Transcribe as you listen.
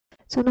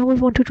So now we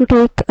wanted to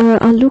take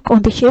a look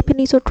on the shape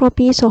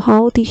anisotropy, so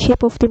how the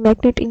shape of the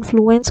magnet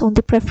influence on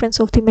the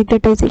preference of the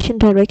magnetization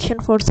direction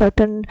for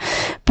certain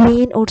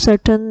plane or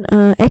certain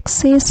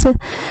axis.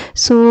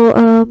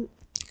 So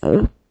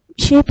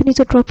shape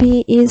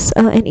anisotropy is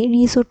an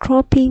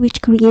anisotropy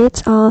which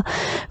creates a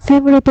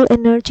favorable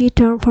energy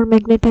term for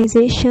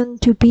magnetization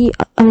to be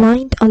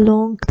aligned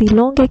along the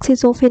long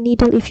axis of a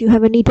needle if you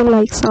have a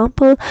needle-like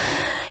sample,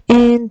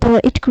 and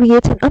it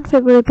creates an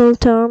unfavorable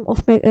term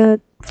of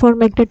for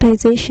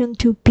magnetization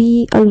to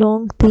be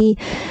along the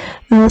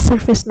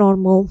surface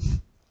normal.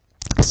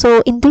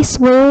 So in this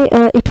way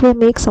it will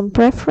make some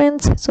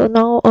preference. So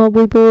now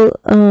we will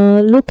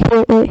look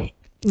at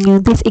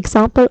this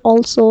example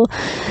also.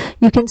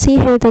 You can see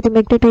here that the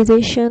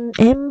magnetization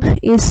M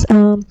is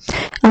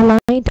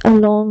aligned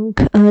along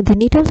the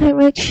needle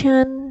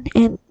direction,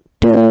 and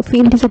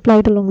field is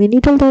applied along the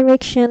needle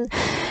direction.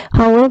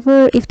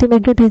 However, if the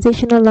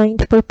magnetization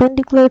aligned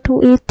perpendicular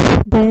to it,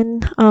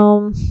 then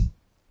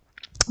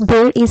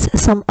there is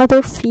some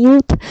other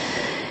field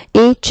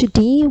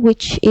HD,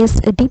 which is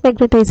a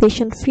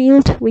demagnetization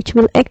field, which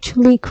will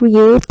actually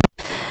create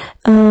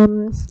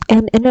an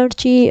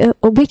energy,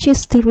 which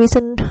is the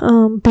reason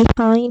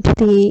behind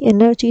the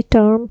energy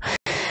term,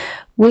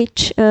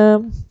 which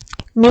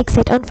makes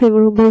it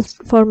unfavorable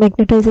for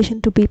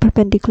magnetization to be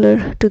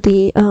perpendicular to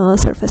the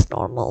surface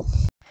normal.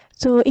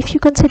 So if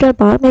you consider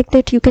bar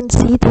magnet, you can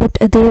see that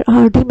there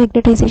are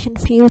demagnetization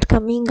field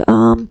coming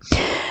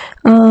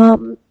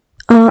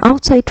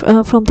outside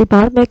from the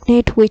bar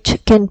magnet,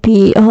 which can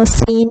be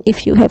seen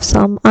if you have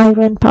some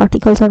iron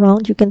particles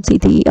around. You can see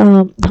the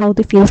how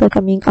the fields are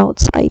coming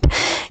outside.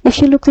 If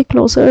you look the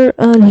closer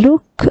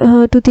look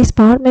to this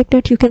bar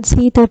magnet, you can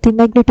see that the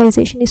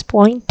magnetization is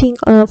pointing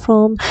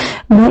from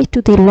right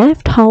to the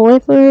left.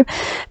 However,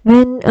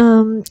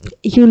 when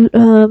you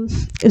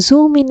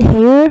zoom in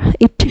here,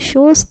 it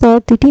shows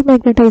that the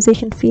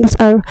demagnetization fields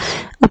are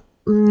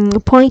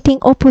pointing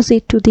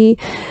opposite to the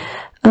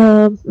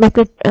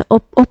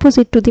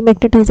opposite to the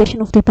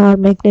magnetization of the bar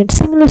magnet.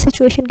 Similar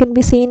situation can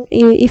be seen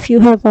if you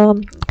have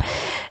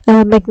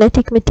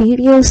magnetic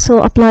material. So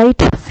applied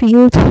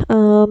field,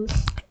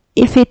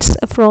 if it's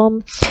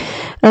from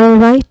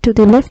right to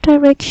the left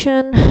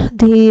direction,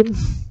 the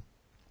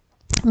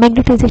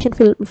magnetization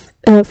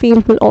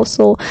field will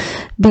also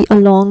be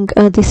along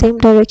the same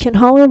direction.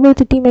 However,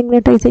 the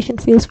demagnetization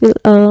fields will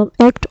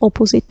act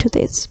opposite to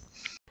this.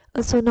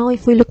 So now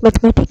if we look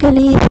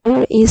mathematically,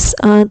 here is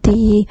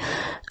the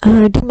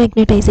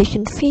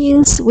demagnetization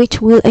fields,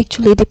 which will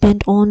actually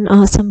depend on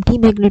some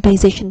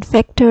demagnetization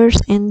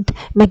factors and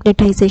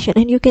magnetization,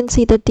 and you can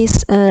see that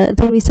this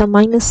there is a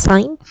minus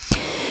sign.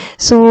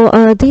 So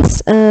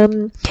this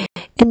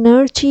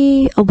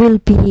energy will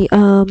be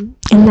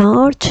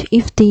large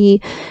if the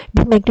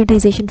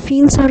demagnetization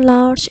fields are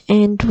large,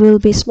 and will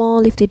be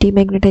small if the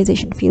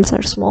demagnetization fields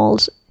are small.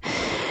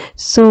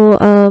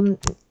 So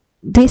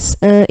this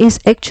is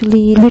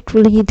actually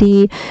literally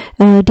the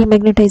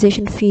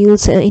demagnetization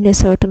fields in a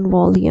certain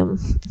volume.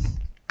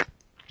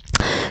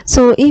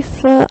 So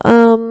if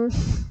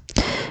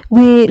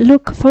we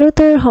look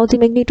further how the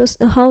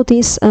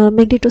this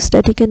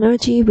magnetostatic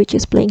energy, which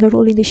is playing a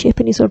role in the shape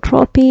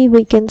anisotropy,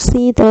 we can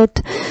see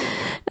that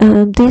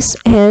this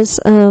has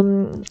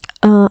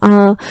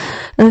a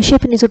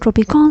shape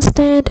anisotropy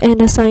constant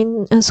and a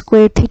sine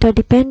squared theta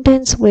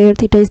dependence, where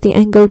theta is the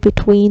angle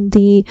between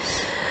the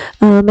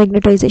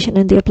magnetization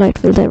and the applied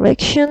field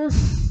direction.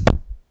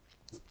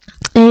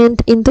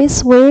 And in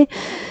this way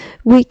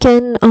we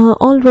can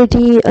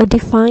already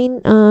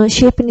define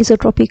shape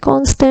anisotropy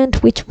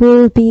constant, which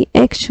will be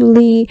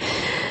actually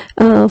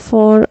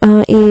for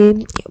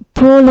a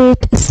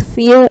prolate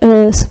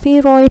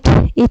spheroid,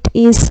 it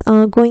is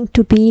going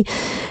to be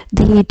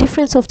the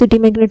difference of the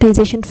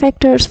demagnetization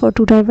factors for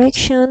two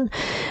direction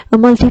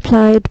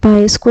multiplied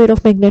by square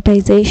of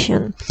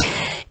magnetization.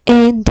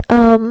 And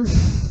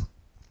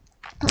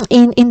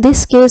in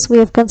this case, we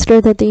have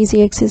considered that the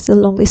easy axis is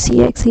along the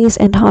c axis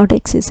and hard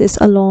axis is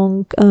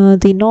along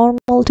the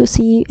normal to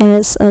c,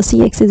 as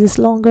c axis is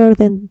longer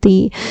than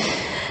the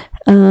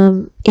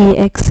a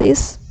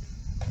axis.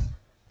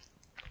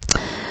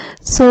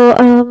 So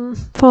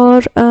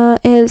for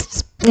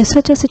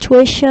such a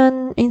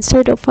situation,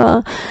 instead of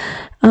a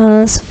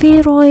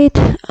spheroid,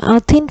 a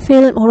thin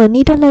film or a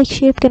needle-like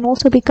shape can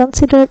also be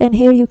considered. And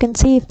here you can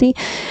see if the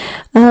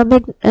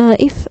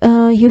if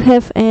you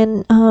have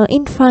an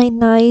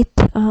infinite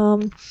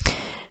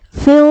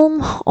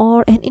film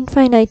or an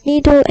infinite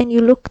needle, and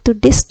you look to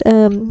this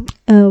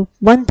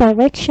one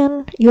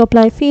direction, you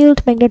apply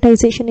field,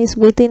 magnetization is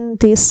within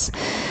this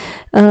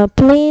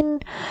plane.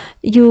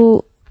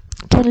 You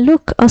can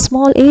look a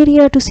small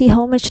area to see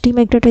how much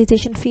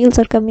demagnetization fields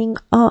are coming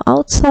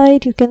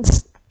outside. You can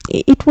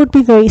it would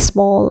be very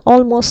small,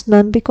 almost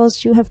none,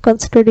 because you have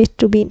considered it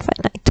to be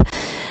infinite.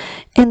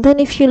 And then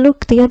if you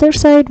look the other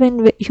side,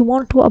 when you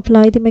want to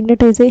apply the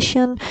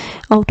magnetization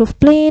out of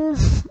plane,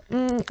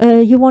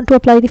 you want to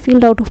apply the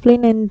field out of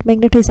plane and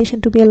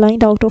magnetization to be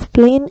aligned out of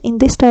plane in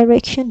this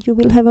direction, you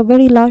will have a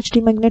very large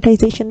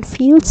demagnetization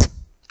fields.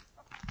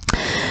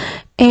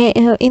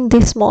 in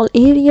this small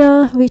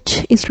area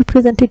which is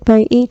represented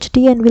by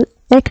HD and will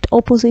act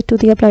opposite to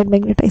the applied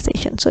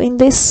magnetization. So in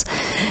this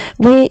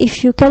way,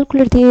 if you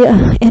calculate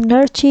the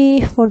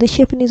energy for the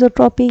shape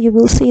anisotropy, you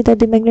will see that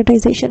the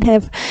magnetization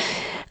have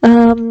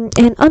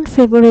an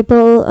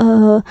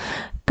unfavorable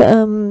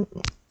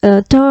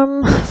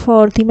term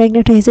for the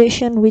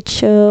magnetization,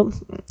 which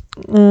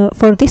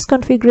for this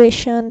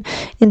configuration,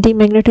 and the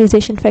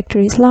magnetization factor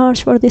is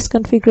large for this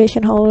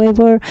configuration.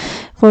 However,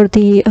 for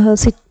the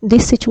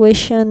this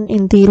situation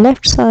in the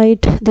left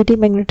side, the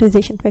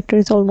demagnetization factor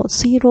is almost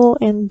 0,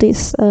 and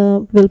this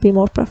will be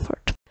more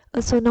preferred.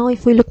 So now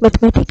if we look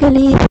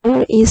mathematically,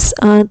 here is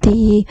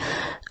the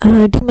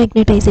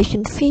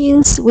demagnetization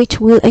fields, which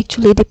will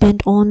actually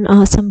depend on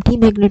some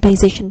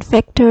demagnetization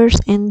factors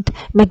and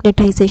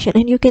magnetization,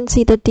 and you can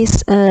see that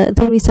this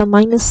there is a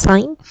minus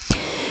sign.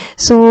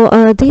 So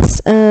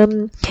this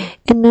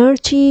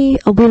energy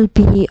will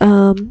be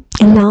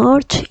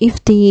large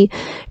if the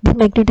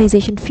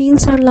demagnetization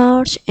fields are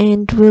large,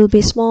 and will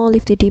be small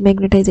if the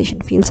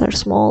demagnetization fields are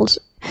small.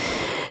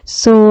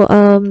 So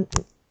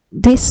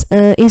this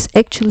is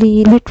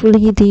actually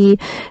literally the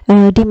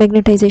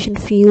demagnetization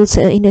fields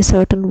in a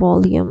certain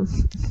volume.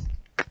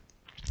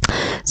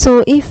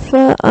 So if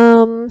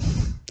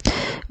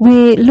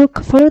we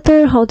look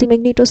further how the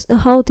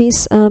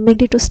this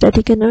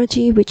magnetostatic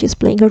energy, which is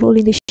playing a role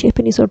in the shape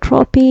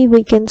anisotropy,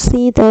 we can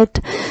see that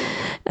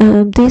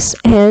this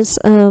has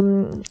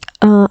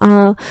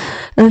a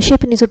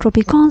shape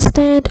anisotropy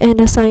constant and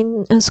a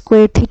sine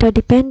squared theta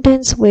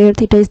dependence, where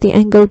theta is the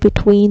angle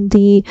between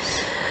the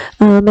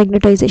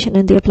magnetization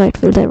and the applied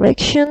field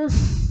direction.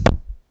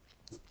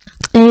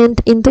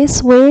 And in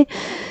this way,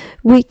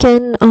 we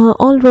can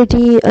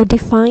already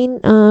define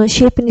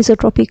shape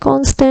anisotropy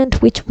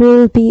constant, which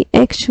will be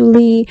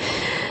actually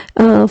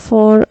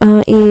for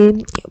a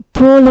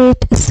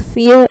prolate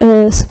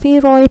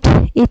spheroid.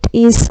 It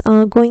is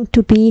going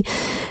to be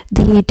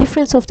the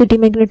difference of the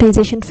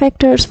demagnetization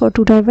factors for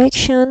two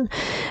direction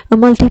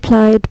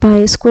multiplied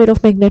by square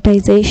of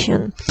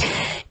magnetization.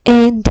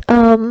 And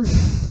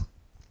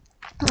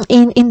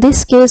in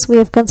this case, we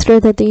have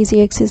considered that the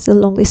easy axis is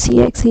along the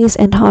C axis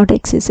and hard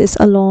axis is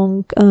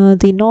along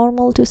the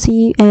normal to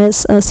C,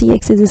 as C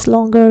axis is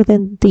longer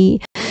than the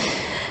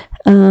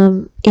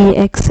A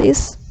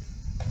axis.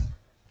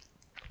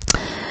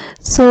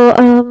 So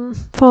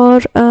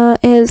for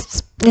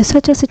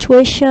such a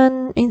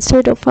situation,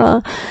 instead of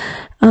a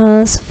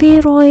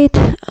spheroid,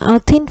 a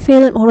thin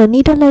film or a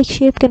needle-like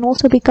shape can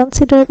also be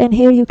considered. And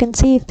here you can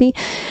see if the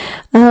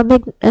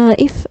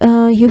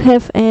you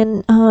have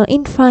an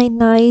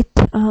infinite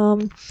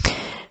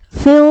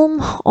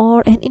film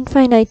or an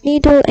infinite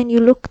needle, and you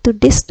look to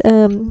this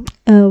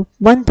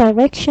one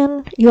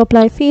direction, you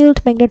apply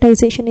field,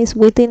 magnetization is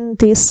within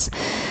this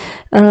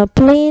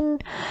plane.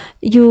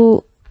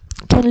 You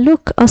can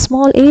look a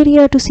small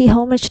area to see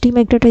how much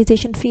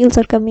demagnetization fields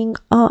are coming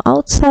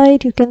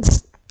outside. You can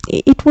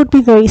it would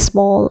be very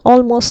small,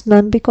 almost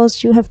none,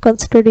 because you have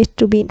considered it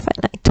to be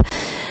infinite.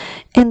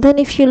 And then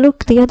if you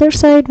look the other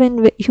side,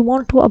 when you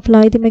want to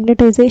apply the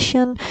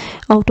magnetization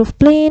out of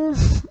plane,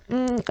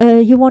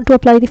 you want to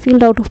apply the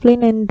field out of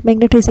plane and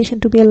magnetization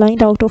to be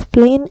aligned out of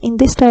plane in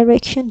this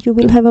direction, you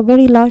will have a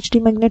very large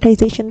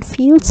demagnetization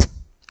fields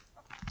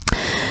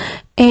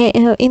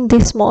in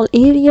this small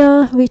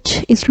area,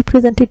 which is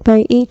represented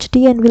by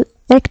HD and will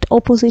act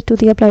opposite to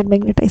the applied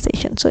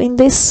magnetization. So in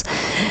this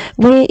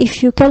way,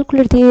 if you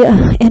calculate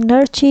the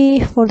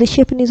energy for the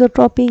shape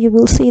anisotropy, you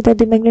will see that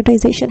the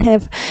magnetization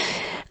have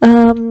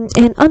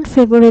an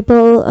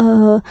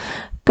unfavorable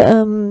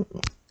term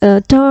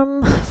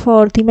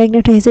for the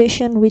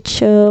magnetization,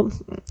 which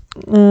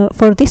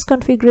for this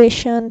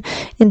configuration,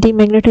 and the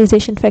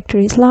magnetization factor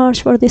is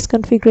large for this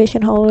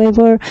configuration.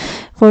 However,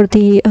 for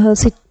the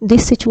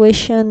this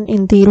situation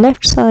in the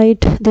left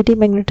side, the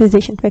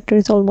demagnetization factor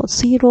is almost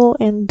 0,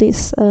 and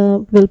this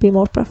will be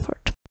more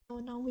preferred. So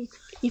now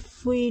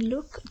if we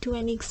look to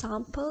an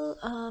example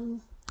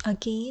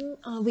again,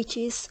 which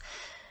is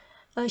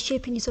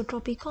shape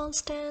anisotropy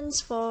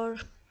constants for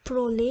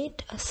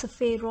prolate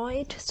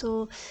spheroid.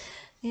 So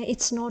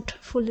it's not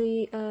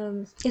fully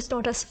it's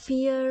not a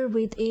sphere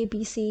with A,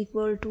 B, C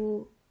equal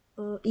to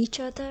each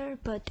other,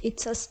 but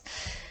it's a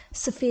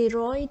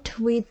spheroid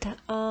with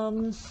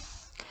A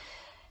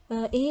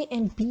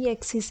and B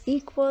axis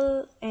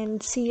equal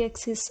and C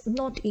axis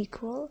not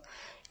equal,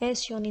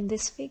 as shown in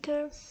this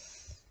figure.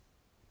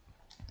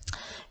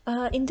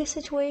 In this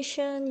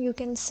situation, you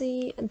can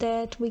see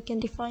that we can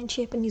define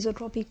shape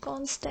anisotropy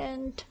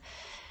constant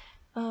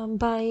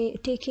by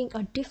taking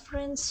a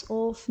difference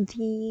of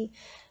the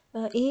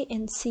A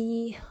and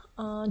C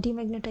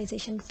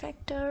demagnetization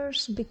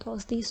factors,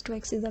 because these two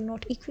axes are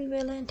not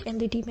equivalent, and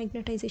the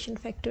demagnetization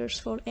factors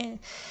for A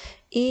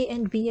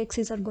and B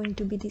axis are going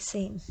to be the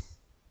same.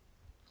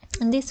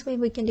 And this way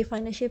we can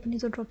define a shape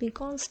anisotropy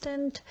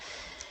constant,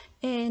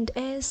 and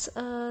as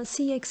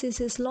C axis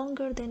is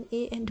longer than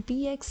A and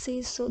B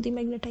axis, so the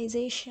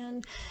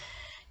magnetization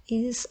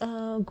is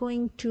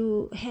going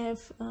to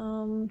have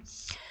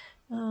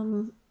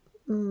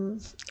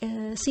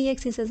C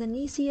axis as an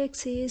easy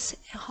axis,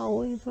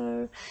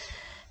 however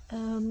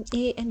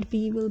A and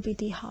B will be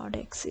the hard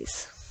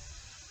axis.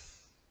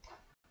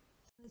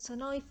 So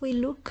now if we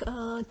look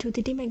to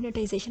the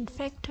demagnetization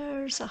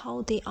factors,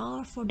 how they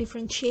are for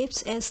different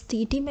shapes, as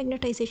the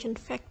demagnetization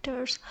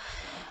factors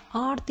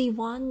are the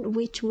one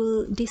which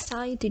will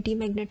decide the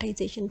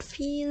demagnetization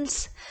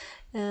fields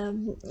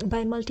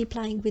by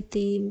multiplying with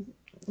the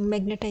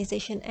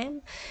magnetization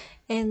M,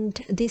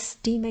 and these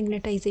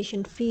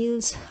demagnetization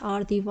fields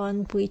are the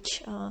one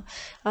which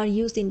are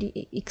used in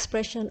the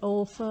expression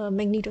of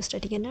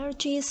magnetostatic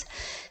energies.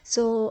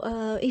 So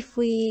if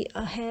we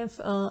have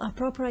a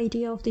proper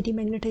idea of the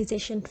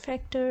demagnetization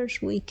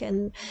factors, we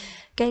can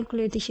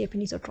calculate the shape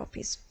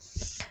anisotropies.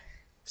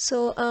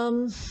 So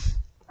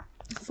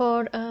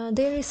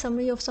there is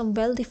summary of some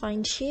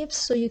well-defined shapes.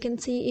 So you can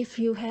see if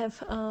you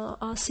have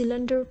a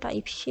cylinder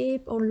type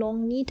shape or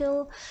long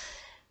needle,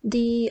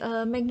 the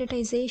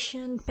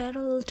magnetization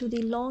parallel to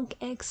the long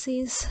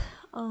axis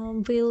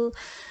will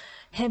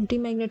have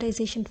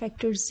demagnetization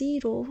factor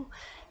 0,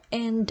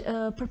 and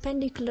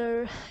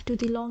perpendicular to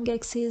the long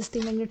axis the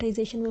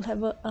magnetization will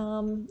have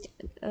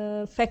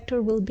a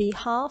factor will be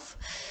half.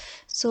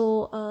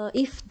 So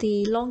if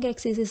the long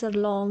axis is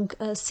along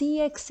C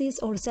axis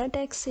or Z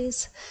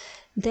axis,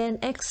 then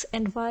X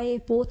and Y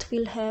both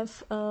will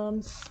have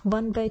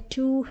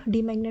 1/2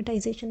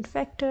 demagnetization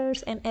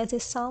factors, and as a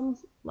sum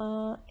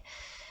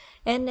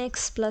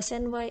nx plus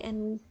ny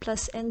and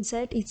plus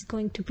nz is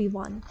going to be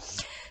 1.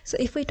 So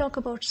if we talk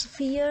about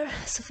sphere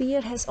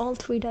has all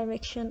three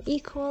direction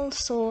equal,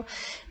 so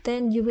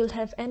then you will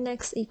have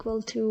nx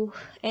equal to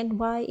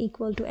ny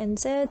equal to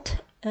nz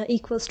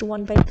equals to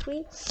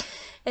 1/3.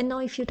 And now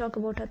if you talk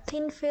about a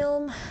thin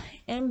film,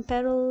 M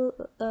parallel,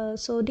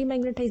 so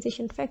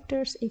demagnetization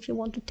factors if you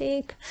want to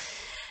take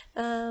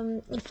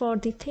for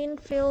the thin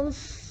film,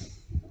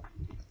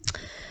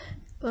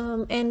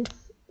 and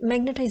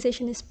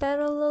magnetization is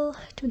parallel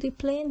to the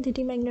plane, the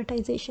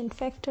demagnetization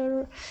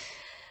factor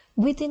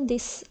within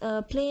this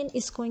plane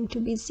is going to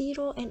be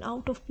 0, and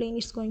out of plane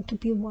is going to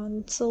be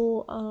 1.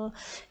 So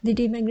the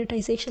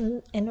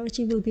demagnetization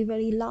energy will be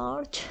very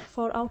large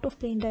for out of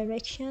plane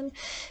direction.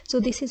 So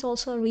this is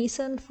also a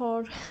reason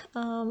for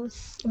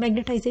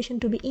magnetization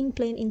to be in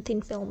plane in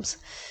thin films.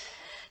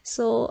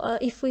 So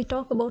if we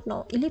talk about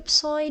now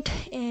ellipsoid,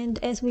 and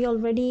as we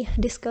already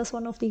discussed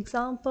one of the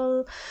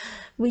example,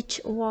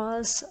 which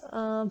was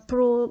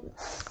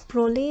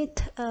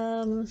prolate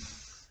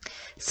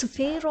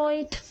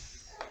spheroid,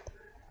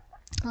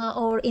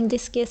 or in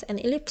this case an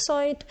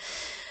ellipsoid,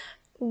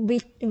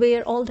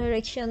 where all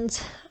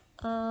directions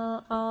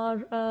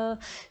are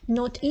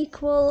not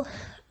equal.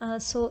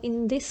 So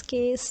in this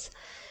case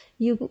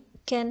you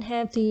can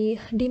have the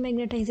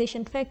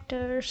demagnetization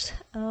factors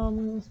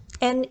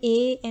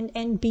NA and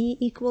NB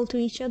equal to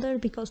each other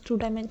because two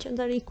dimensions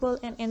are equal,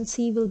 and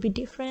NC will be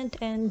different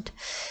and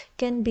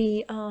can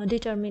be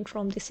determined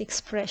from this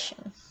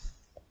expression.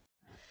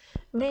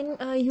 When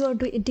you are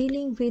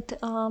dealing with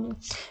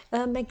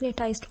a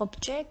magnetized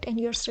object and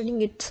you are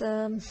studying its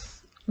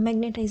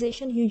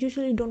magnetization, you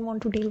usually don't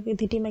want to deal with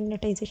the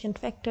demagnetization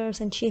factors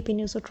and shape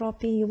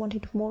anisotropy. You want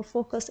it more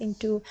focus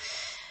into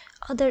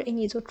other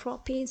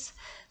anisotropies.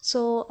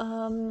 So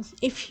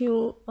if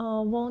you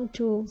want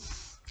to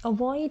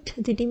avoid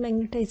the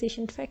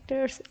demagnetization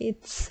factors,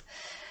 it's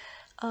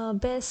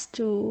best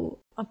to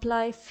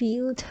apply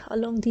field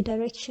along the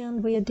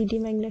direction where the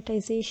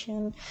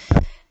demagnetization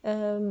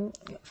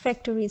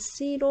factor is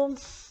 0.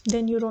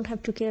 Then you don't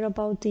have to care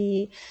about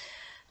the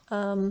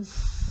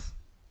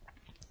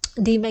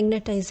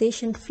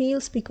demagnetization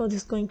fields because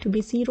it's going to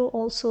be 0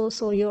 also.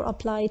 So your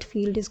applied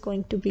field is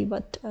going to be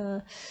what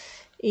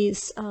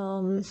is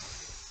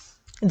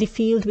the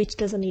field which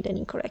doesn't need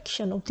any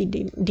correction of the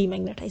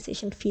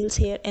demagnetization fields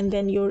here, and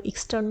then your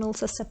external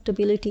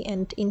susceptibility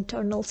and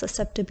internal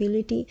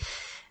susceptibility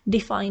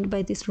defined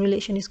by this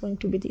relation is going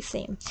to be the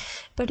same.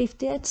 But if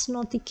that's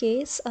not the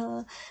case,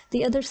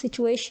 the other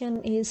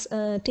situation is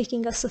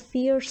taking a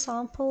sphere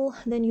sample,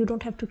 then you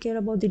don't have to care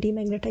about the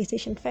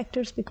demagnetization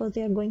factors because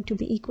they are going to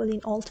be equal in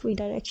all three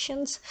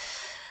directions.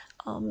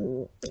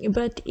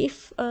 But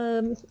if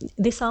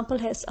the sample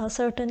has a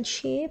certain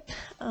shape,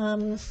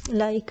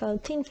 like a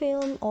thin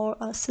film or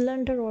a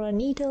cylinder or a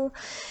needle,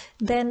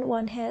 then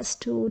one has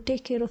to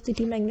take care of the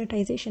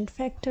demagnetization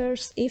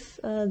factors if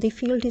the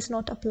field is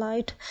not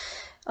applied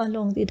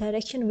along the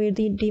direction where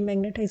the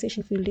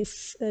demagnetization field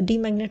is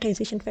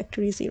demagnetization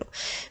factor is 0.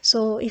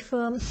 So if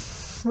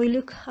we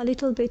look a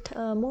little bit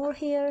more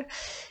here,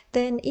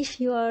 then if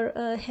you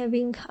are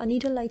having a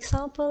needle like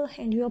sample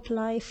and you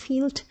apply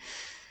field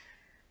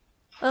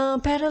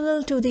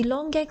parallel to the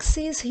long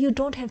axis, you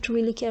don't have to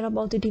really care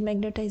about the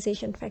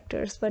demagnetization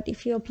factors. But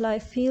if you apply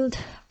field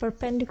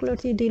perpendicular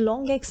to the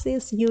long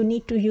axis, you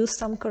need to use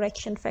some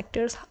correction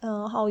factors,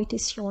 how it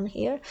is shown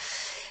here.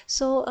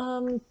 So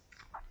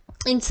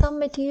In some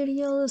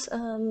materials,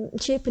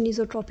 shape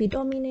anisotropy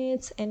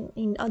dominates, and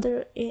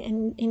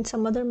in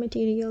some other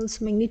materials,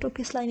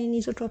 magnetocrystalline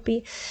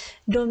anisotropy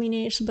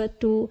dominates.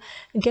 But to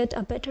get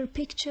a better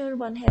picture,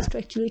 one has to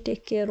actually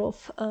take care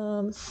of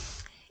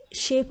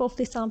shape of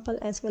the sample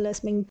as well as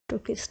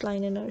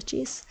magnetocrystalline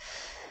energies,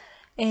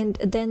 and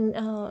then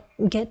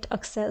get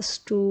access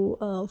to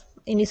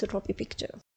anisotropy picture.